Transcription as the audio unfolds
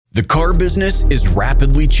The car business is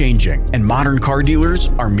rapidly changing, and modern car dealers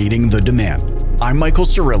are meeting the demand. I'm Michael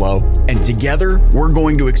Cirillo, and together we're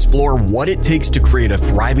going to explore what it takes to create a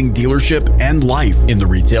thriving dealership and life in the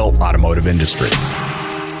retail automotive industry.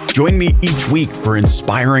 Join me each week for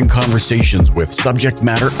inspiring conversations with subject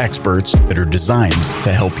matter experts that are designed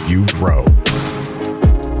to help you grow.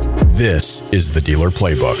 This is the Dealer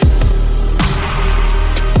Playbook.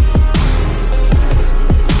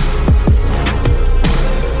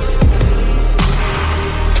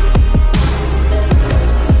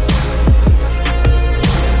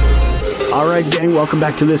 All right, gang, welcome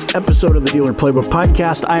back to this episode of the Dealer Playbook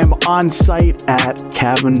podcast. I am on site at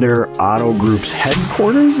Cavender Auto Group's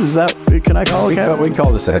headquarters. Is that, can I call it? We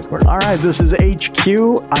call this the headquarters. All right, this is HQ.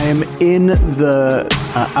 I am in the,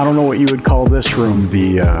 I don't know what you would call this room,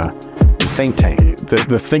 the think tank.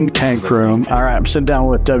 The think tank room. All right, I'm sitting down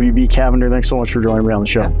with WB Cavender. Thanks so much for joining me on the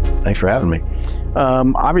show. Yeah, thanks for having me.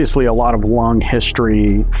 Obviously, a lot of long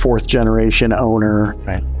history, fourth generation owner,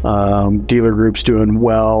 Right. Dealer group's doing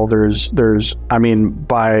well. There's, I mean,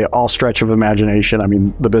 by all stretch of imagination, I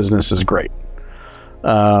mean, the business is great.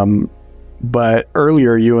 But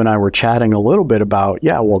earlier you and I were chatting a little bit about,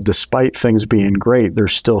 despite things being great,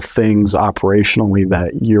 there's still things operationally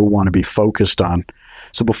that you want to be focused on.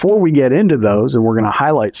 So before we get into those, and we're going to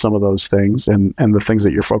highlight some of those things and the things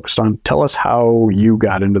that you're focused on, tell us how you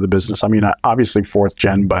got into the business. I mean, obviously fourth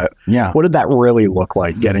gen, but what did that really look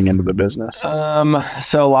like getting into the business?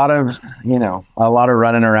 So a lot of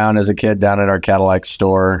running around as a kid down at our Cadillac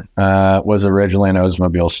store. Was originally an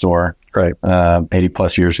Oldsmobile store, right? 80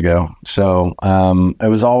 plus years ago. So it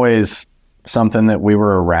was always something that we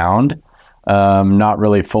were around. Not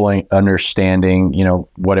really fully understanding,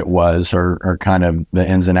 what it was or kind of the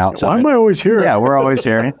ins and outs of it. Why am I always here? Yeah, we're always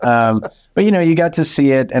hearing. But, you got to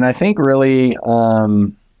see it. And I think really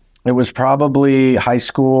it was probably high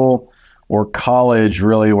school or college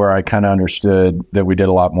really where I kind of understood that we did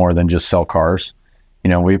a lot more than just sell cars.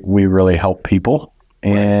 We really help people.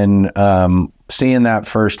 And seeing that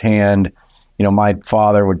firsthand, my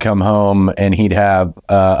father would come home and he'd have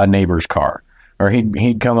a neighbor's car. Or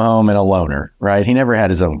he'd come home in a loaner, right? He never had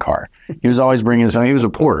his own car. He was always bringing his own. He was a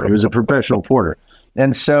porter. He was a professional porter.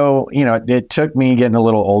 And so, it took me getting a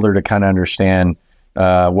little older to kind of understand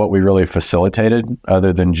what we really facilitated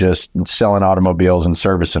other than just selling automobiles and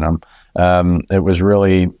servicing them. It was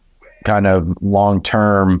really kind of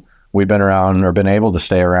long-term. We've been around or been able to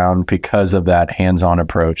stay around because of that hands-on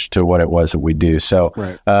approach to what it was that we do. So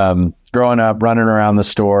growing up, running around the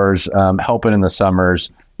stores, helping in the summers,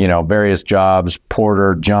 various jobs,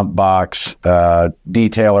 porter, jump box,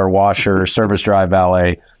 detailer, washer, service drive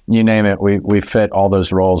valet, you name it. We fit all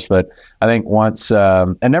those roles. But I think once,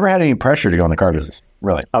 and never had any pressure to go in the car business,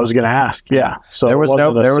 really. I was going to ask. Yeah. So there was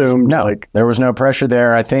no pressure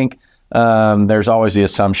there. I think there's always the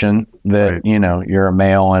assumption that, you're a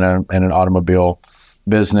male in an automobile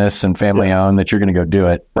business and family owned, that you're going to go do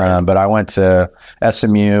it. Right. But I went to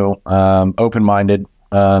SMU, open-minded,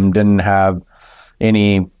 didn't have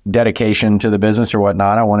any dedication to the business or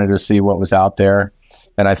whatnot. I wanted to see what was out there.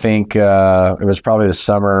 And I think it was probably the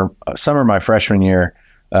summer of my freshman year,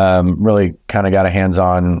 really kind of got a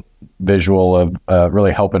hands-on visual of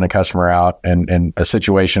really helping a customer out and a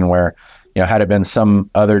situation where, had it been some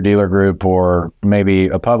other dealer group or maybe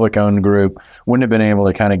a public-owned group, wouldn't have been able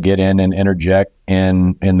to kind of get in and interject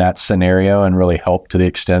in that scenario and really help to the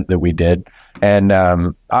extent that we did. And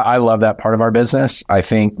I love that part of our business. I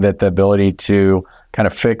think that the ability to kind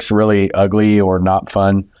of fix really ugly or not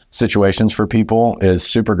fun situations for people is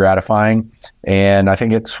super gratifying. And I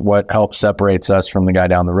think it's what helps separates us from the guy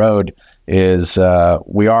down the road is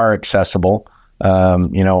we are accessible.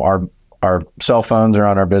 Our cell phones are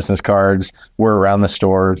on our business cards. We're around the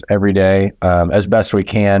store every day as best we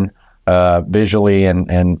can visually.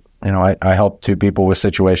 And I helped two people with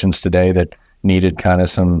situations today that needed kind of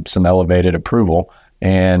some elevated approval.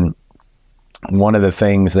 And one of the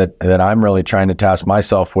things that I'm really trying to task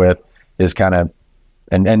myself with is kind of,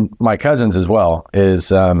 and my cousins as well, is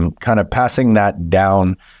kind of passing that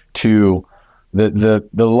down to the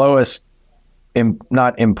lowest,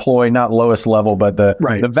 not lowest level, but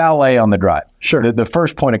the valet on the drive. Sure. The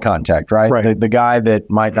first point of contact, right? The guy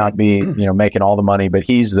that might not be, making all the money, but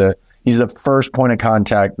he's the first point of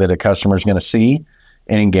contact that a customer is going to see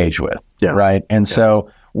and engage with. Yeah. Right. And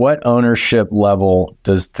so what ownership level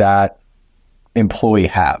does that employee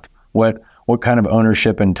have? What kind of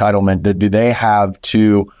ownership entitlement do they have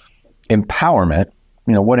to empowerment?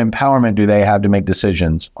 What empowerment do they have to make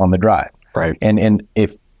decisions on the drive? Right. And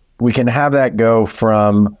if we can have that go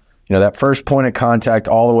from, that first point of contact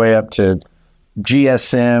all the way up to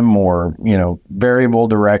GSM or, variable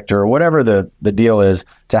director, or whatever the deal is,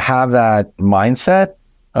 to have that mindset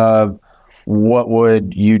of what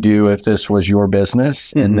would you do if this was your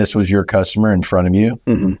business and this was your customer in front of you?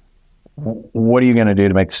 What are you going to do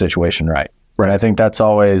to make the situation right? Right. I think that's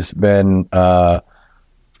always been,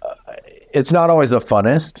 it's not always the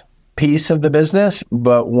funnest piece of the business,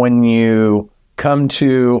 but when you come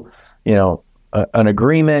to, an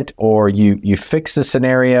agreement, or you fix the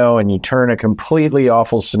scenario and you turn a completely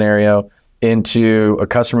awful scenario into a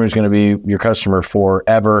customer who's going to be your customer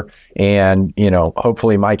forever. And,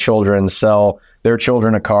 hopefully my children sell their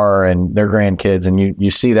children a car and their grandkids, and you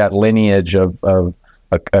see that lineage of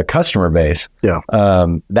a customer base. Yeah.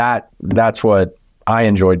 That's what I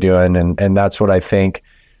enjoy doing. And that's what I think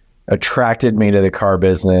attracted me to the car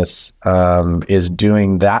business, is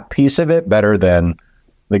doing that piece of it better than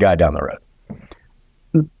the guy down the road.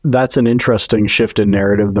 That's an interesting shift in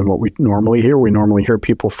narrative than what we normally hear. We normally hear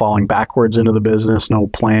people falling backwards into the business, no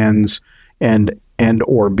plans, and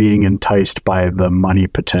or being enticed by the money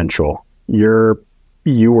potential. You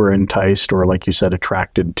were enticed, or like you said,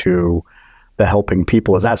 attracted to the helping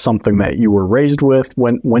people. Is that something that you were raised with?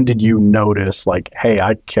 When did you notice, like, hey,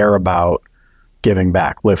 I care about giving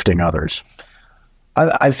back, lifting others?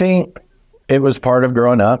 I think it was part of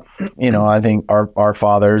growing up. I think our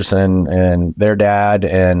fathers and their dad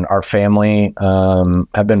and our family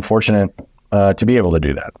have been fortunate to be able to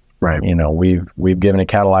do that. Right. We've given a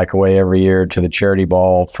Cadillac away every year to the charity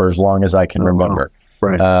ball for as long as I can remember.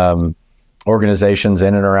 Right. Organizations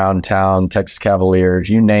in and around town, Texas Cavaliers,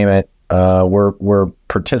 you name it, we're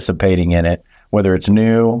participating in it. Whether it's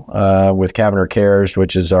new with Cavender Cares,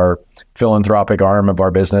 which is our philanthropic arm of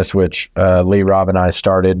our business, which Lee, Rob, and I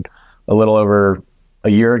started a little over a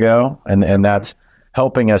year ago, and that's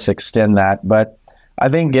helping us extend that. But I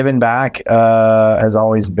think giving back has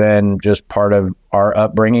always been just part of our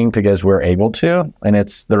upbringing because we're able to, and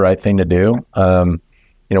it's the right thing to do.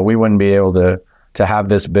 We wouldn't be able to have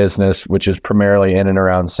this business, which is primarily in and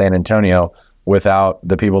around San Antonio, without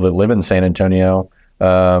the people that live in San Antonio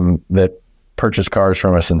that purchase cars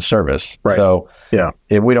from us in service. Right. So yeah,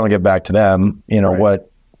 if we don't get back to them, right.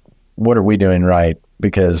 what are we doing right?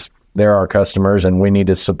 Because they're our customers, and we need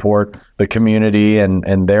to support the community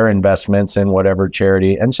and their investments in whatever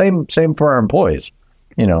charity. And same for our employees.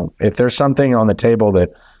 If there's something on the table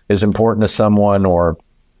that is important to someone or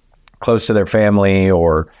close to their family,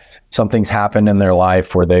 or something's happened in their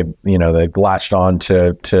life where they've latched on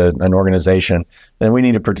to an organization, then we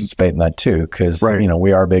need to participate in that too. Because, right.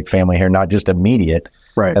 We are a big family here, not just immediate.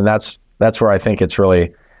 Right. And that's where I think it's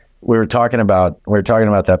really, we were talking about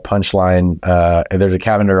that punchline. There's a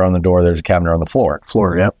Cavender on the door, there's a Cavender on the floor.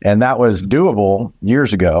 Yep. And that was doable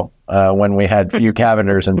years ago when we had few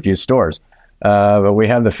Cavenders and few stores. But we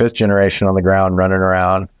have the 5th generation on the ground running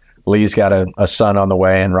around. Lee's got a son on the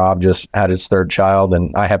way, and Rob just had his 3rd child,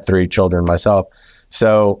 and I have 3 children myself.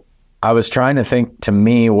 So I was trying to think, to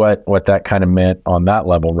me, what that kind of meant on that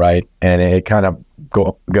level, right? And it kind of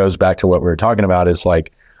goes back to what we were talking about, is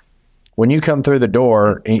like, when you come through the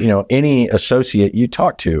door, any associate you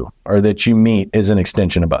talk to or that you meet is an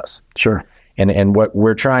extension of us. Sure. And what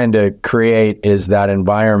we're trying to create is that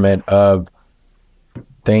environment of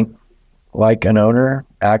think like an owner,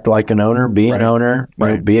 act like an owner, be an owner,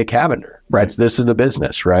 be a Cavender. Right. This is the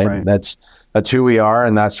business, right? Right. That's who we are,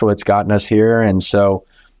 and that's what's gotten us here. And so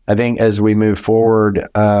I think as we move forward,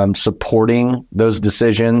 supporting those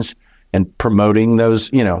decisions and promoting those,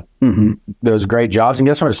 those great jobs. And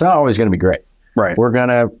guess what? It's not always going to be great. Right. We're going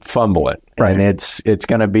to fumble it. Right. And it's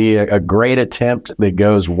going to be a great attempt that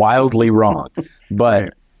goes wildly wrong.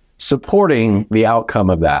 But supporting the outcome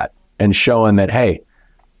of that and showing that, hey,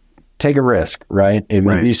 take a risk, right?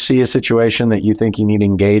 If you see a situation that you think you need to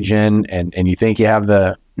engage in and you think you have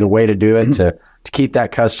the way to do it to keep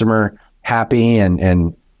that customer happy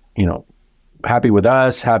and happy with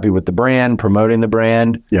us, happy with the brand, promoting the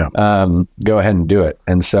brand, go ahead and do it.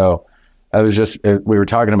 And so I was we were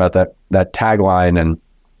talking about that tagline and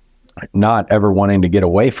not ever wanting to get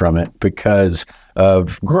away from it because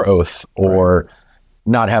of growth or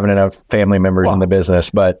not having enough family members in the business.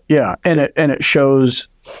 But and it shows,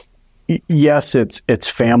 yes, it's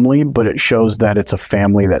family, but it shows that it's a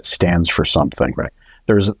family that stands for something. Right.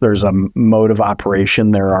 There's a mode of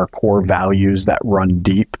operation. There are core values that run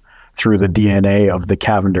deep through the DNA of the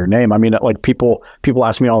Cavender name. I mean, like people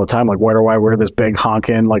ask me all the time, like, why do I wear this big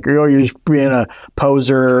honkin'? Like, you're just being a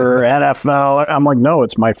poser, NFL. I'm like, no,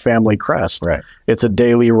 it's my family crest. Right. It's a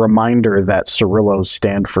daily reminder that Cirillos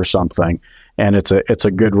stand for something. And it's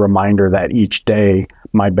a good reminder that each day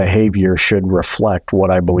my behavior should reflect what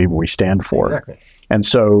I believe we stand for. Exactly. And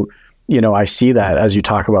so, I see that as you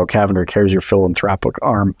talk about Cavender Cares, your philanthropic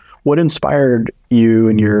arm. What inspired you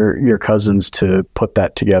and your cousins to put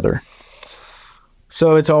that together?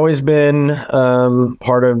 So it's always been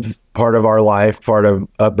part of our life, part of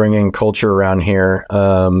upbringing culture around here.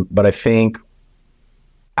 But I think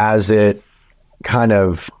as it kind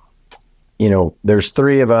of, there's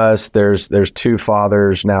three of us, there's two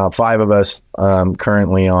fathers, now five of us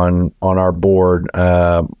currently on our board.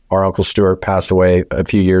 Our Uncle Stuart passed away a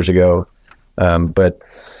few years ago. But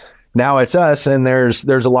now it's us, and there's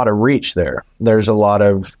a lot of reach there. There's a lot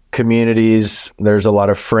of communities. There's a lot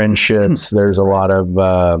of friendships. There's a lot of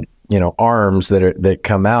arms that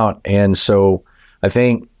come out, and so I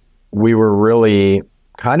think we were really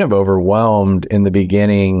kind of overwhelmed in the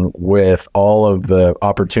beginning with all of the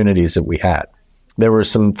opportunities that we had. There were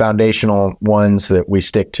some foundational ones that we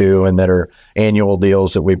stick to and that are annual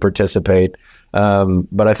deals that we participate.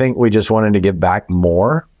 But I think we just wanted to give back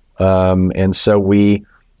more. And so we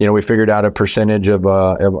figured out a percentage of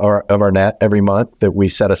our net every month that we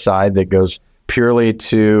set aside that goes purely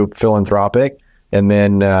to philanthropic. And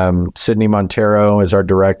then Sydney Montero is our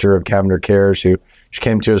director of Cavender Cares, she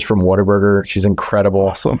came to us from Whataburger. She's incredible.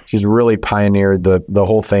 Awesome. She's really pioneered the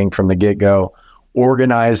whole thing from the get-go,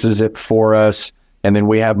 organizes it for us. And then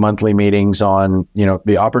we have monthly meetings on,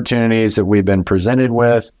 the opportunities that we've been presented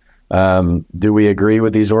with. Do we agree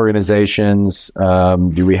with these organizations?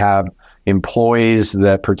 Do we have employees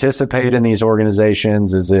that participate in these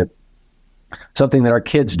organizations? Is it something that our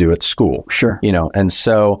kids do at school? Sure. And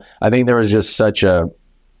so I think there was just such a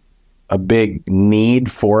big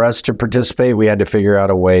need for us to participate. We had to figure out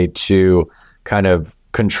a way to kind of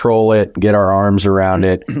control it, get our arms around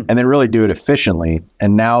it, and then really do it efficiently.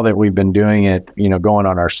 And now that we've been doing it, going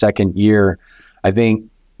on our second year, I think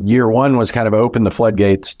year one was kind of open the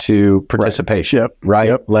floodgates to participation, right?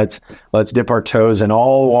 Yep. Let's dip our toes in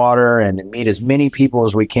all the water and meet as many people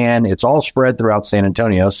as we can. It's all spread throughout San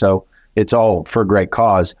Antonio, so it's all for a great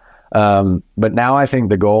cause. But now I think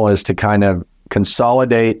the goal is to kind of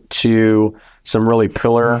consolidate to some really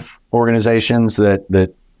pillar organizations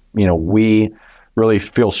that we really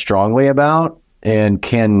feel strongly about and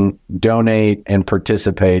can donate and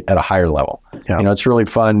participate at a higher level. Yeah. It's really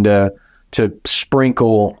fun to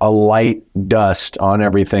sprinkle a light dust on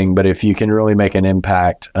everything, but if you can really make an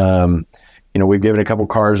impact, we've given a couple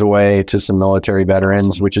cars away to some military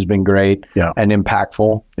veterans, which has been great and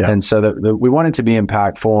impactful. Yeah. And so we want it to be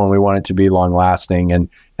impactful and we want it to be long lasting, and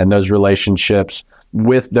those relationships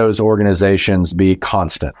with those organizations be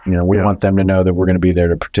constant. We want them to know that we're going to be there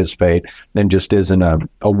to participate, and just isn't a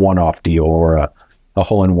one-off deal or a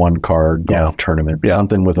hole-in-one car golf tournament,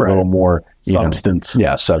 something with a little more substance.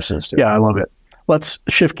 Substance to it. Yeah, I love it. Let's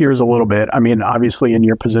shift gears a little bit. I mean, obviously in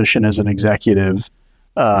your position as an executive,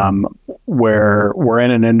 where we're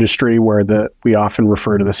in an industry where we often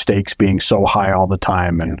refer to the stakes being so high all the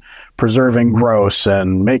time, and preserving gross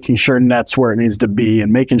and making sure net's where it needs to be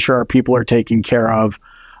and making sure our people are taken care of.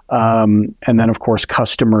 And then of course,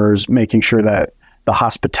 customers, making sure that the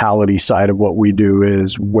hospitality side of what we do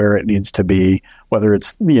is where it needs to be, whether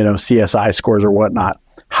it's, CSI scores or whatnot.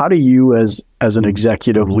 How do you as an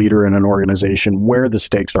executive leader in an organization where the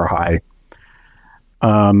stakes are high,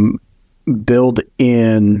 build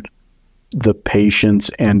in the patience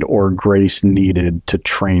and or grace needed to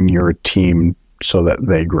train your team so that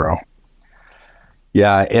they grow?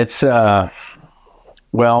 Yeah, it's in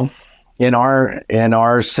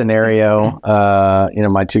our scenario,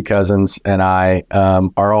 my two cousins and I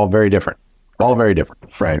are all very different.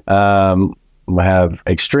 Right. We have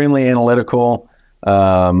extremely analytical,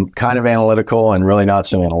 kind of analytical, and really not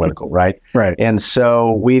so analytical, right? Right. And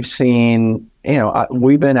so we've seen,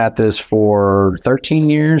 we've been at this for 13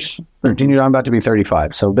 years. I'm about to be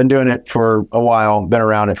 35. So been doing it for a while, been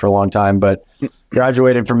around it for a long time, but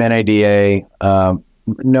graduated from NADA,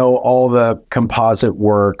 know all the composite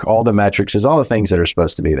work, all the metrics, all the things that are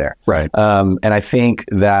supposed to be there. Right. And I think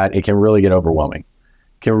that it can really get overwhelming,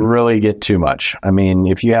 can really get too much. I mean,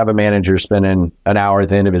 if you have a manager spending an hour at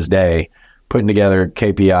the end of his day putting together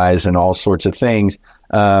KPIs and all sorts of things,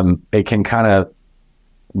 it can kind of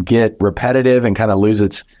get repetitive and kind of lose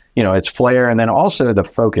its flair, and then also the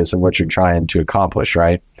focus of what you're trying to accomplish,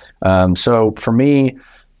 right? So for me,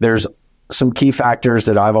 there's some key factors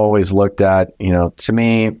that I've always looked at. To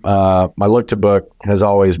me, my look to book has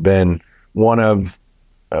always been one of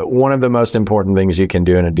the most important things you can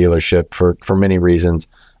do in a dealership for many reasons.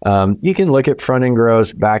 You can look at front end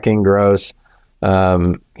gross, back end gross,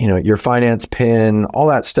 your finance pin, all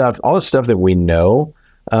that stuff, all the stuff that we know.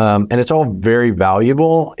 And it's all very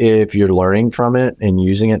valuable if you're learning from it and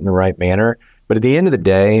using it in the right manner. But at the end of the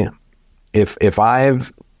day, if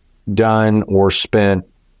I've done or spent,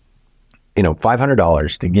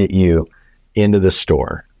 $500 to get you into the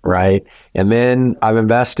store, right? And then I've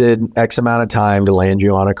invested X amount of time to land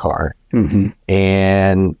you on a car. Mm-hmm.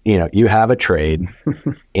 And, you have a trade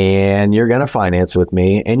and you're going to finance with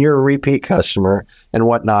me and you're a repeat customer and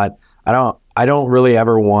whatnot. I don't really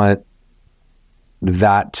ever want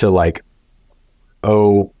that to like,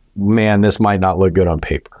 oh man, this might not look good on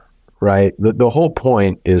paper, right? The whole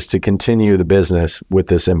point is to continue the business with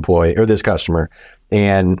this employee or this customer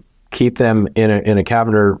and keep them in a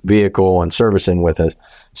Cavender vehicle and servicing with us.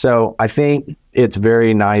 So I think it's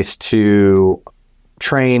very nice to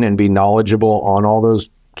train and be knowledgeable on all those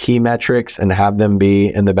key metrics and have them be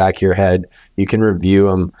in the back of your head. You can review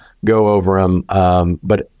them, go over them.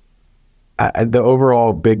 But the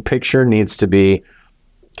overall big picture needs to be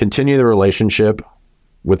continue the relationship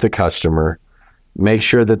with the customer, make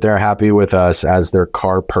sure that they're happy with us as their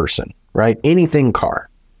car person, right? Anything car,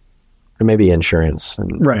 or maybe insurance,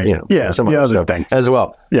 and, right? Some other things as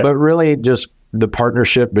well. Yeah. But really, just the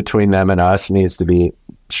partnership between them and us needs to be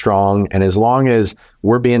strong. And as long as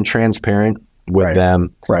we're being transparent with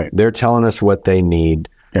them, they're telling us what they need,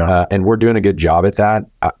 and we're doing a good job at that.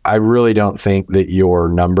 I really don't think that your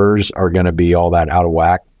numbers are going to be all that out of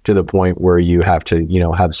whack to the point where you have to,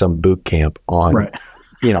 have some boot camp on,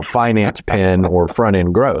 finance pen or front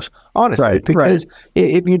end gross, honestly, because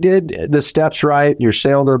if you did the steps right, your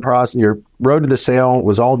sale to the process, your road to the sale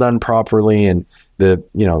was all done properly. And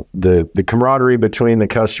the camaraderie between the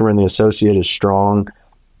customer and the associate is strong.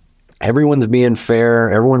 Everyone's being fair.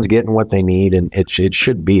 Everyone's getting what they need, and it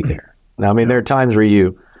should be there. Now, I mean, there are times where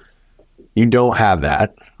you don't have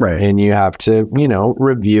that, and you have to,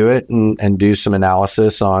 review it and do some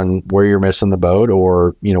analysis on where you're missing the boat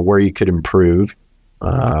or, where you could improve,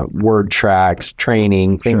 word tracks,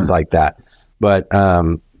 training, things like that. But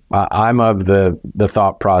I'm of the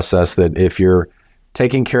thought process that if you're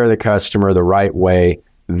taking care of the customer the right way,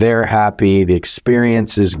 they're happy, the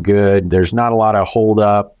experience is good, there's not a lot of hold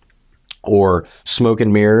up or smoke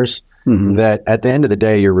and mirrors, that at the end of the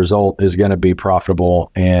day, your result is going to be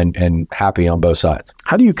profitable and happy on both sides.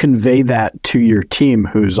 How do you convey that to your team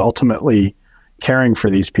who's ultimately caring for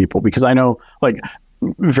these people? Because I know, like,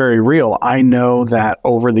 very real, I know that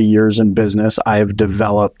over the years in business, I have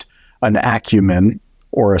developed an acumen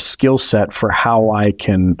or a skill set for how I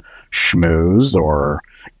can schmooze or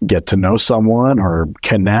get to know someone or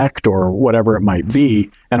connect or whatever it might be.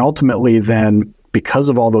 And ultimately then, because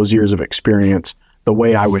of all those years of experience, the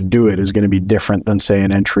way I would do it is going to be different than, say,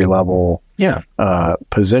 an entry level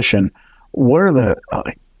position. What are the,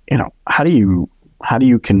 how do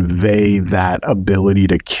you convey that ability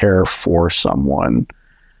to care for someone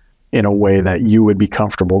in a way that you would be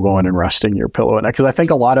comfortable going and resting your pillow in? Because I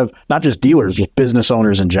think a lot of, not just dealers, just business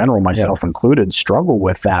owners in general, myself included, struggle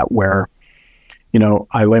with that where,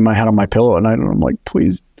 I lay my head on my pillow and I'm like,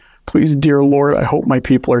 please, dear Lord, I hope my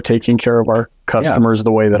people are taking care of our customers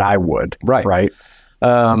the way that I would. Right.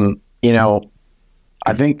 I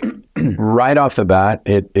think right off the bat,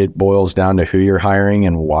 it boils down to who you're hiring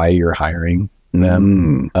and why you're hiring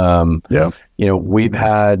them. We've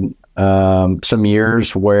had some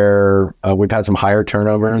years where we've had some higher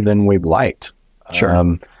turnover than we've liked.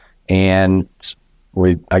 And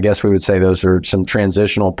I guess we would say those are some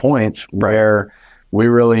transitional points where we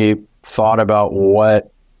really thought about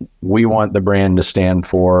what we want the brand to stand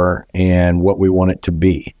for and what we want it to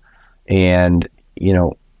be. And,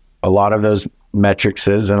 a lot of those metrics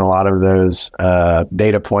and a lot of those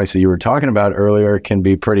data points that you were talking about earlier can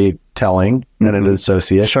be pretty telling in an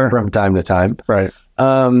associate from time to time. Right.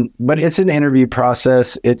 But it's an interview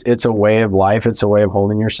process. It's a way of life. It's a way of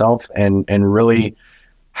holding yourself and really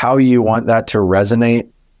how you want that to resonate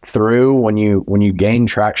through when you gain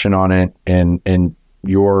traction on it and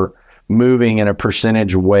you're moving in a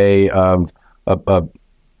percentage way of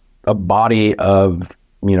a body of,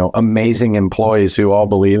 amazing employees who all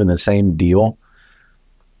believe in the same deal.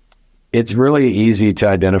 It's really easy to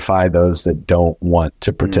identify those that don't want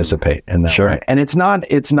to participate in that. Right? And it's not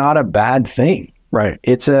a bad thing. Right.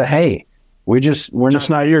 It's hey, we're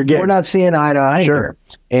not your gig. We're not seeing eye to eye here.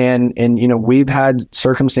 And we've had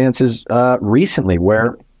circumstances recently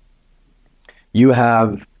where you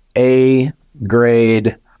have A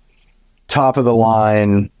grade, top of the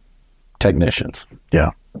line technicians.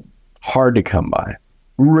 Yeah. Hard to come by.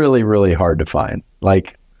 Really, really hard to find.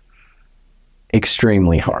 Like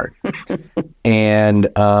extremely hard. And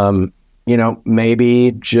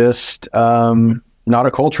maybe just not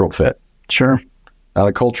a cultural fit. Sure. Not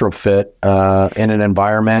a cultural fit in an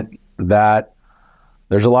environment that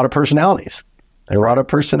there's a lot of personalities. There are a lot of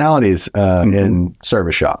personalities in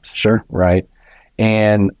service shops. Sure. Right.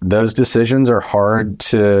 And those decisions are hard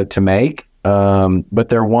to make, but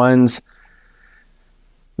they're ones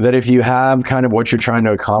that if you have kind of what you're trying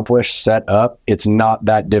to accomplish set up, it's not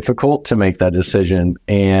that difficult to make that decision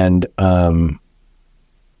and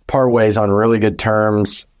part ways on really good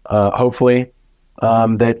terms, hopefully,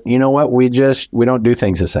 that, you know what, we don't do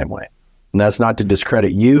things the same way. And that's not to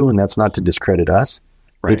discredit you, and that's not to discredit us.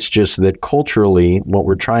 Right. It's just that culturally, what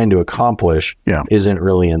we're trying to accomplish isn't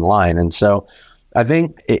really in line. And so I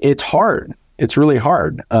think it's hard. It's really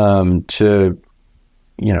hard to,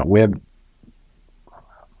 we have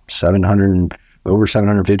over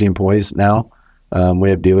 750 employees now. We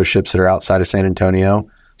have dealerships that are outside of San Antonio.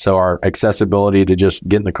 So our accessibility to just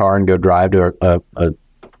get in the car and go drive to a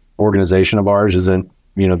organization of ours isn't,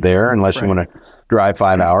 there unless you want to drive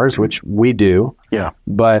 5 hours, which we do. Yeah.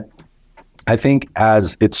 But I think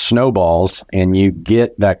as it snowballs and you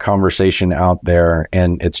get that conversation out there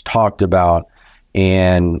and it's talked about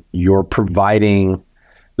and you're providing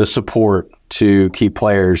the support to keep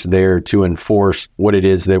players there to enforce what it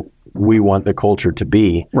is that we want the culture to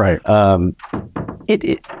be. Right.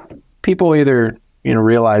 People either,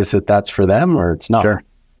 realize that that's for them or it's not. Sure.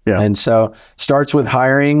 Yeah. And so starts with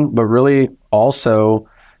hiring, but really also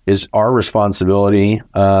is our responsibility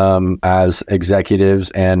as executives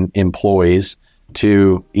and employees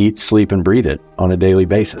to eat, sleep, and breathe it on a daily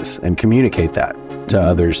basis and communicate that to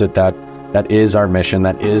others, that is our mission,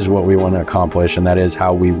 that is what we want to accomplish, and that is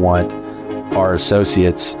how we want our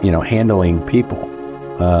associates, handling people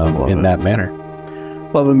in that manner.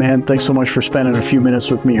 Love it, man. Thanks so much for spending a few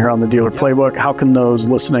minutes with me here on the Dealer Playbook. How can those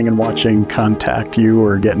listening and watching contact you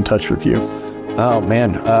or get in touch with you? Oh,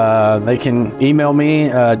 man. They can email me,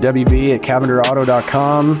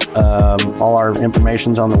 wb@cavenderauto.com. All our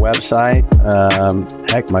information's on the website.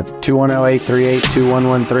 Heck, my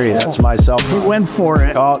 210-838-2113. That's my cell phone. You went for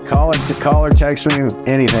it. Call or text me,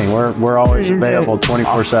 anything. We're always available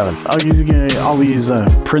 24/7. All these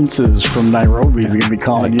princes from Nairobi is going to be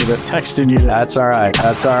calling you, texting you. That's all right.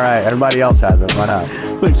 Everybody else has it. Why not?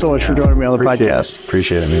 Thanks so much for joining me on the podcast.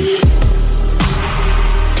 Appreciate it, man.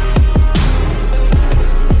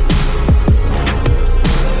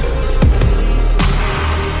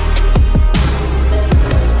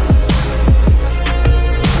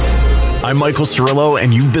 I'm Michael Cirillo,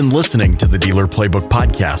 and you've been listening to the Dealer Playbook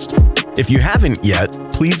podcast. If you haven't yet,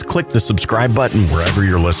 please click the subscribe button wherever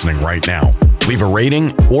you're listening right now. Leave a rating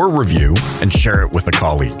or review and share it with a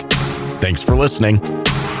colleague. Thanks for listening.